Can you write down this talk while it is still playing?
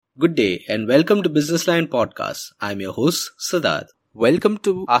Good day and welcome to Business Line Podcast. I'm your host, Siddharth. Welcome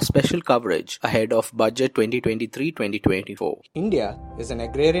to our special coverage ahead of Budget 2023-2024. India is an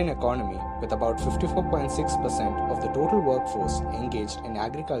agrarian economy with about 54.6% of the total workforce engaged in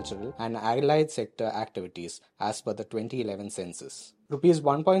agricultural and allied sector activities as per the 2011 census. Rupees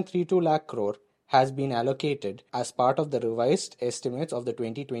 1.32 lakh crore has been allocated as part of the revised estimates of the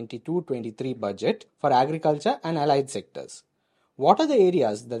 2022-23 budget for agriculture and allied sectors. What are the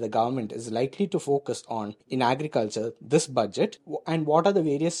areas that the government is likely to focus on in agriculture this budget, and what are the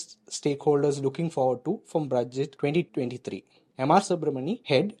various stakeholders looking forward to from Budget 2023? M.R. Subramani,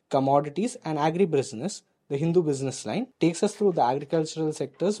 Head, Commodities and Agribusiness, the Hindu Business Line, takes us through the agricultural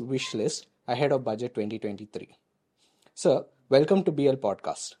sector's wish list ahead of Budget 2023. Sir, welcome to BL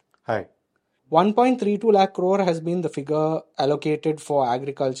Podcast. Hi. 1.32 lakh crore has been the figure allocated for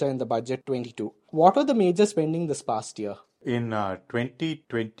agriculture in the Budget 22. What were the major spending this past year? In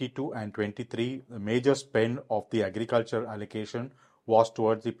 2022 and 23, the major spend of the agriculture allocation was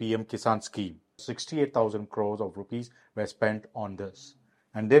towards the PM Kisan scheme. 68,000 crores of rupees were spent on this.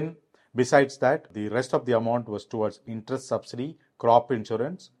 And then besides that, the rest of the amount was towards interest subsidy, crop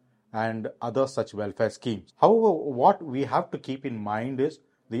insurance and other such welfare schemes. However, what we have to keep in mind is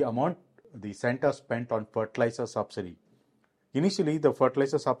the amount the center spent on fertilizer subsidy. Initially, the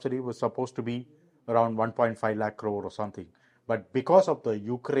fertilizer subsidy was supposed to be around 1.5 lakh crore or something. But because of the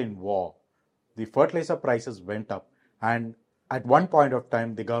Ukraine war, the fertilizer prices went up. And at one point of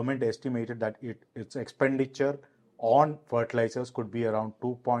time, the government estimated that its expenditure on fertilizers could be around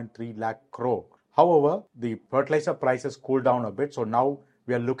 2.3 lakh crore. However, the fertilizer prices cooled down a bit. So now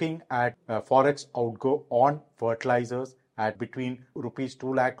we are looking at forex outgo on fertilizers at between rupees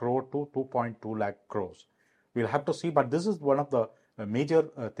 2 lakh crore to 2.2 lakh crores. We'll have to see, but this is one of the major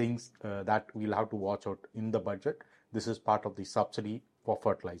things that we'll have to watch out in the budget. This is part of the subsidy for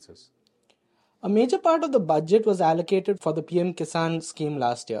fertilizers. A major part of the budget was allocated for the PM Kisan scheme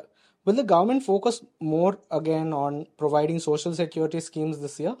last year. Will the government focus more again on providing social security schemes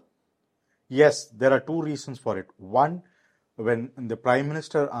this year? Yes, there are two reasons for it. One, when the Prime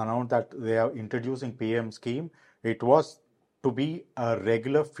Minister announced that they are introducing PM scheme, it was to be a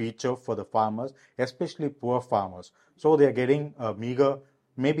regular feature for the farmers, especially poor farmers. So they are getting a meager,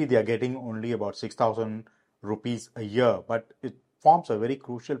 maybe they are getting only about 6,000 rupees a year, but it forms a very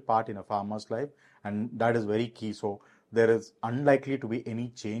crucial part in a farmer's life, and that is very key. So there is unlikely to be any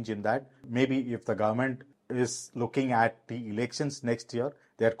change in that. Maybe if the government is looking at the elections next year,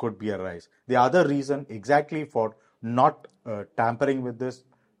 there could be a rise. The other reason exactly for not tampering with this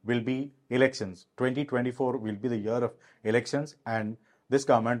will be elections. 2024 will be the year of elections, and this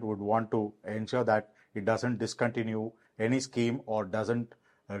government would want to ensure that it doesn't discontinue any scheme or doesn't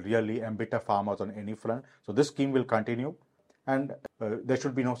really embitter farmers on any front. So this scheme will continue, and there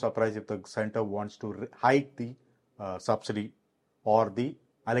should be no surprise if the center wants to hike the subsidy or the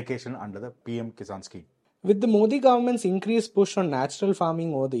allocation under the PM Kisan scheme. With the Modi government's increased push on natural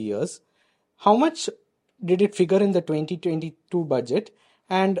farming over the years, how much did it figure in the 2022 budget,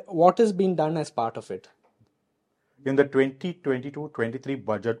 and what is being done as part of it? In the 2022-23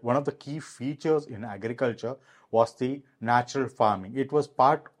 budget, one of the key features in agriculture was the natural farming. It was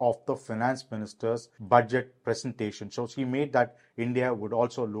part of the finance minister's budget presentation. So she made that India would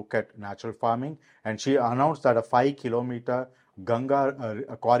also look at natural farming, and she announced that a 5-kilometer Ganga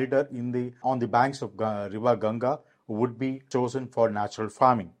corridor on the banks of river Ganga would be chosen for natural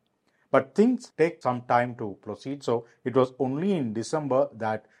farming. But things take some time to proceed. So it was only in December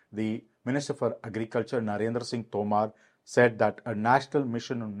that the Minister for Agriculture, Narendra Singh Tomar, said that a national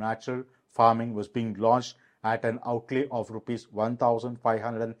mission on natural farming was being launched at an outlay of rupees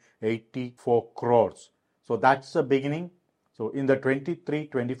 1,584 crores. So that's the beginning. So in the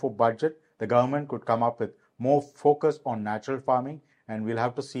 23-24 budget, the government could come up with more focus on natural farming, and we'll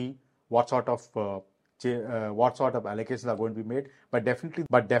have to see what sort of allocations are going to be made. But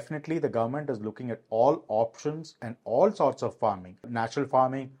definitely the government is looking at all options and all sorts of farming: natural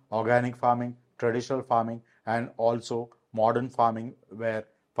farming, organic farming, traditional farming, and also modern farming, where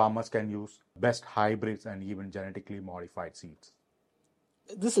farmers can use best hybrids and even genetically modified seeds.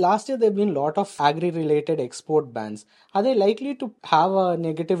 This last year there have been a lot of agri-related export bans. Are they likely to have a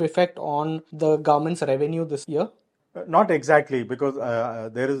negative effect on the government's revenue this year? Not exactly, because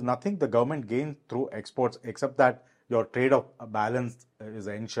there is nothing the government gains through exports except that your trade of balance is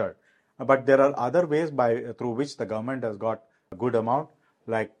ensured. But there are other ways through which the government has got a good amount.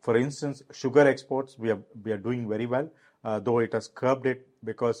 Like, for instance, sugar exports, we are doing very well, though it has curbed it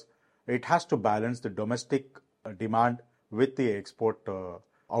because it has to balance the domestic demand with the export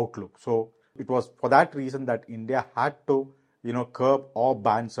outlook. So it was for that reason that India had to curb or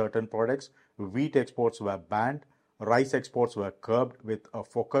ban certain products. Wheat exports were banned. Rice exports were curbed with a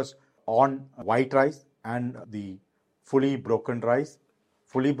focus on white rice and the fully broken rice.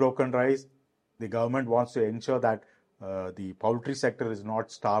 Fully broken rice, the government wants to ensure that the poultry sector is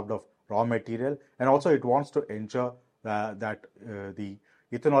not starved of raw material, and also it wants to ensure that the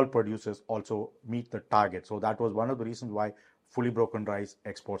ethanol producers also meet the target. So that was one of the reasons why fully broken rice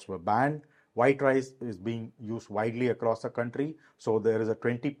exports were banned. White rice is being used widely across the country, so there is a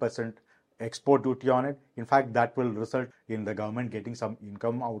 20% export duty on it. In fact, that will result in the government getting some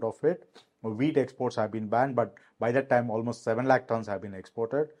income out of it. Wheat exports have been banned, but by that time, almost 7 lakh tons have been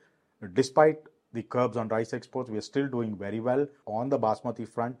exported. Despite the curbs on rice exports, we are still doing very well. On the basmati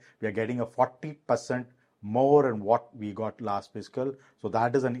front, we are getting a 40% more than what we got last fiscal. So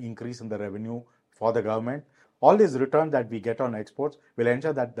that is an increase in the revenue for the government. All these returns that we get on exports will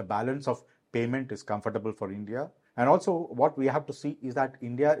ensure that the balance of payment is comfortable for India. And also what we have to see is that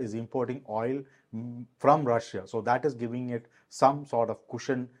India is importing oil from Russia. So that is giving it some sort of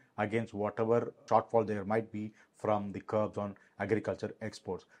cushion against whatever shortfall there might be from the curbs on agriculture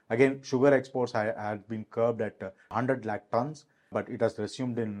exports. Again, sugar exports had been curbed at 100 lakh tons, but it has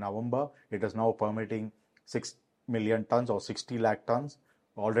resumed in November. It is now permitting 6 million tons or 60 lakh tons.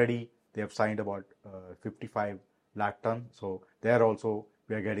 Already they have signed about 55 lakh tons. So there also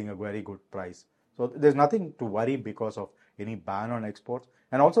we are getting a very good price. So there's nothing to worry because of any ban on exports.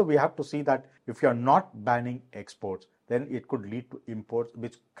 And also we have to see that if you are not banning exports, then it could lead to imports,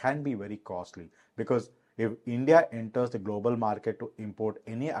 which can be very costly. Because if India enters the global market to import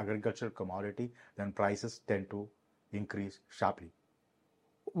any agricultural commodity, then prices tend to increase sharply.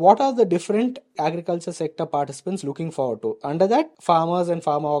 What are the different agriculture sector participants looking forward to? Under that, farmers and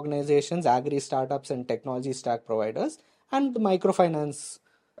farmer organizations, agri startups and technology stack providers, and the microfinance,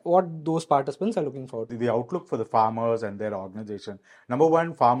 what those participants are looking forward to. The outlook for the farmers and their organization. Number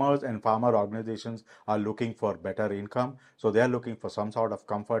one, farmers and farmer organizations are looking for better income. So they are looking for some sort of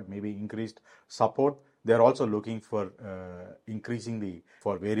comfort, maybe increased support. They are also looking for increasing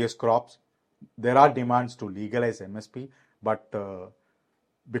for various crops. There are demands to legalize MSP, but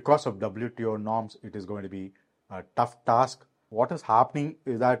because of WTO norms, it is going to be a tough task. What is happening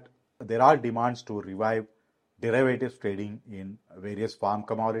is that there are demands to revive derivatives trading in various farm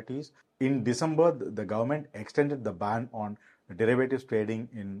commodities. In December, the government extended the ban on derivatives trading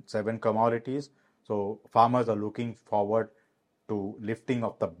in 7 commodities. So farmers are looking forward to lifting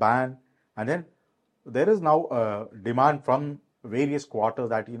of the ban. And then there is now a demand from various quarters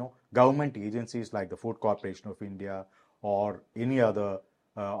that, government agencies like the Food Corporation of India or any other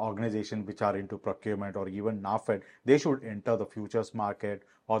organization which are into procurement or even NAFED, they should enter the futures market,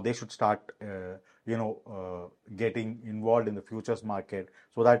 or they should start getting involved in the futures market,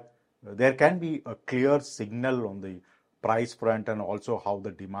 so that there can be a clear signal on the price front and also how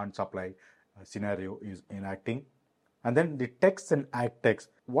the demand supply scenario is enacting. And then the techs and ag techs.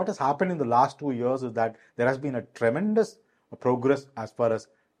 What has happened in the last 2 years is that there has been a tremendous progress as far as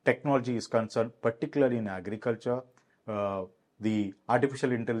technology is concerned, particularly in agriculture. The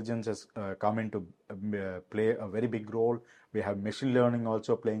artificial intelligence has come into play a very big role. We have machine learning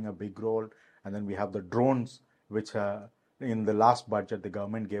also playing a big role. And then we have the drones, which in the last budget, the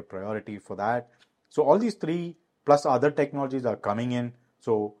government gave priority for that. So all these 3 plus other technologies are coming in.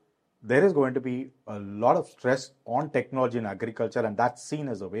 So there is going to be a lot of stress on technology in agriculture, and that's seen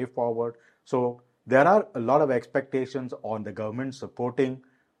as a way forward. So there are a lot of expectations on the government supporting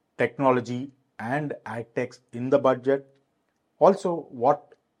technology and ag techs in the budget. Also,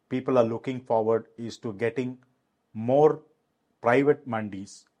 what people are looking forward is to getting more private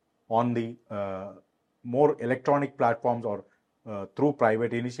mandis on the more electronic platforms or through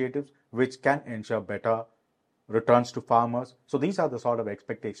private initiatives, which can ensure better returns to farmers. So these are the sort of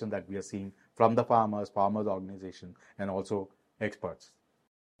expectations that we are seeing from the farmers organizations, and also experts.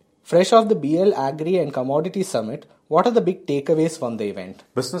 Fresh off the BL Agri and Commodity Summit, what are the big takeaways from the event?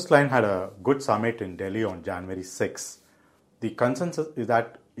 Business Line had a good summit in Delhi on January 6. The consensus is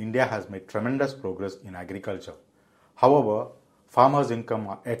that India has made tremendous progress in agriculture. However, farmers' income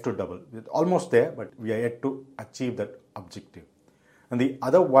are yet to double. It's almost there, but we are yet to achieve that objective. And the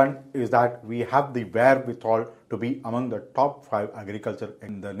other one is that we have the wherewithal to be among the top 5 agriculture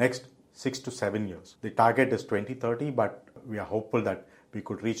in the next 6 to 7 years. The target is 2030, but we are hopeful that we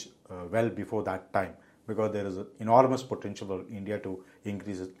could reach well before that time, because there is an enormous potential for India to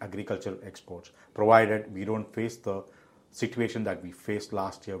increase its agricultural exports, provided we don't face the situation that we faced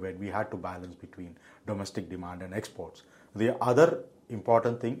last year, where we had to balance between domestic demand and exports. The other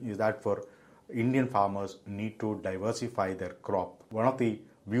important thing is that for Indian farmers need to diversify their crop. One of the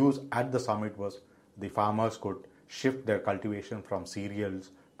views at the summit was the farmers could shift their cultivation from cereals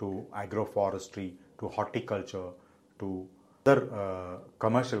to agroforestry to horticulture to other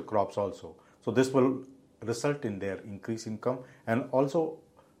commercial crops also. So this will result in their increased income and also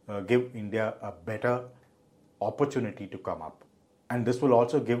give India a better opportunity to come up. And this will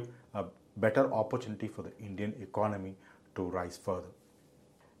also give a better opportunity for the Indian economy to rise further.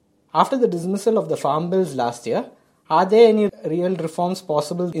 After the dismissal of the farm bills last year, are there any real reforms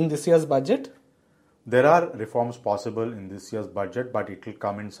possible in this year's budget? There are reforms possible in this year's budget, but it will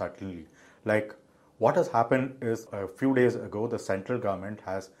come in subtly. Like what has happened is a few days ago, the central government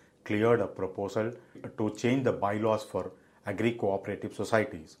has cleared a proposal to change the bylaws for agri-cooperative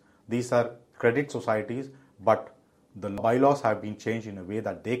societies. These are credit societies, but the bylaws have been changed in a way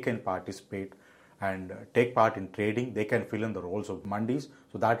that they can participate and take part in trading. They can fill in the roles of mandis.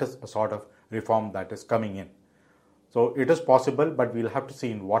 So that is a sort of reform that is coming in. So it is possible, but we'll have to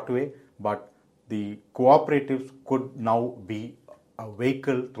see in what way. But the cooperatives could now be a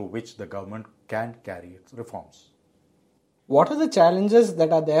vehicle through which the government can carry its reforms. What are the challenges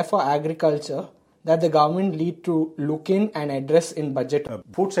that are there for agriculture that the government need to look in and address in budget?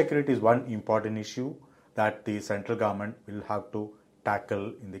 Food security is one important issue that the central government will have to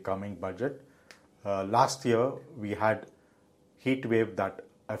tackle in the coming budget. Last year, we had heat wave that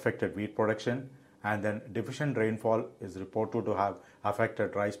affected wheat production, and then deficient rainfall is reported to have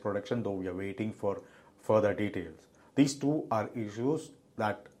affected rice production, though we are waiting for further details. These two are issues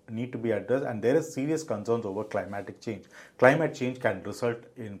that need to be addressed, and there is serious concerns over climatic change. Climate change can result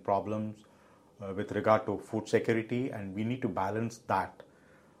in problems with regard to food security, and we need to balance that.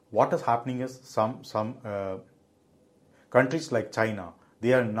 What is happening is some countries like China,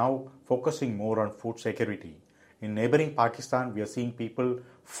 they are now focusing more on food security. In neighboring Pakistan, we are seeing people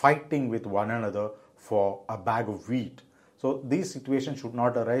fighting with one another for a bag of wheat. So these situations should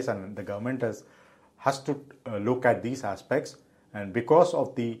not arise, and the government has to look at these aspects. And because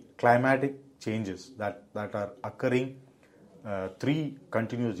of the climatic changes that are occurring, 3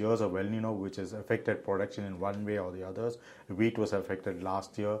 continuous years of El Nino, which has affected production in one way or the others. Wheat was affected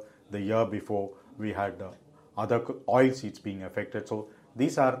last year. The year before, we had other oil seeds being affected. So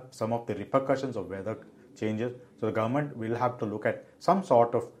these are some of the repercussions of weather changes. So the government will have to look at some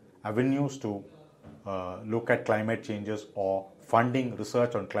sort of avenues to look at climate changes or funding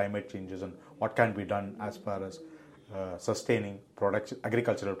research on climate changes and what can be done as far as sustaining production,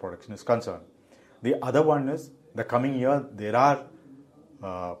 agricultural production is concerned. The other one is the coming year there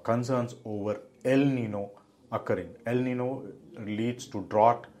are concerns over El Nino occurring. El Nino leads to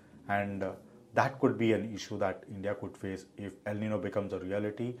drought, and that could be an issue that India could face if El Nino becomes a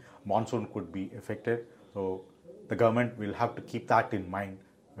reality. Monsoon could be affected. So the government will have to keep that in mind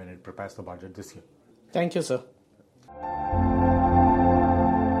when it prepares the budget this year. Thank you, sir.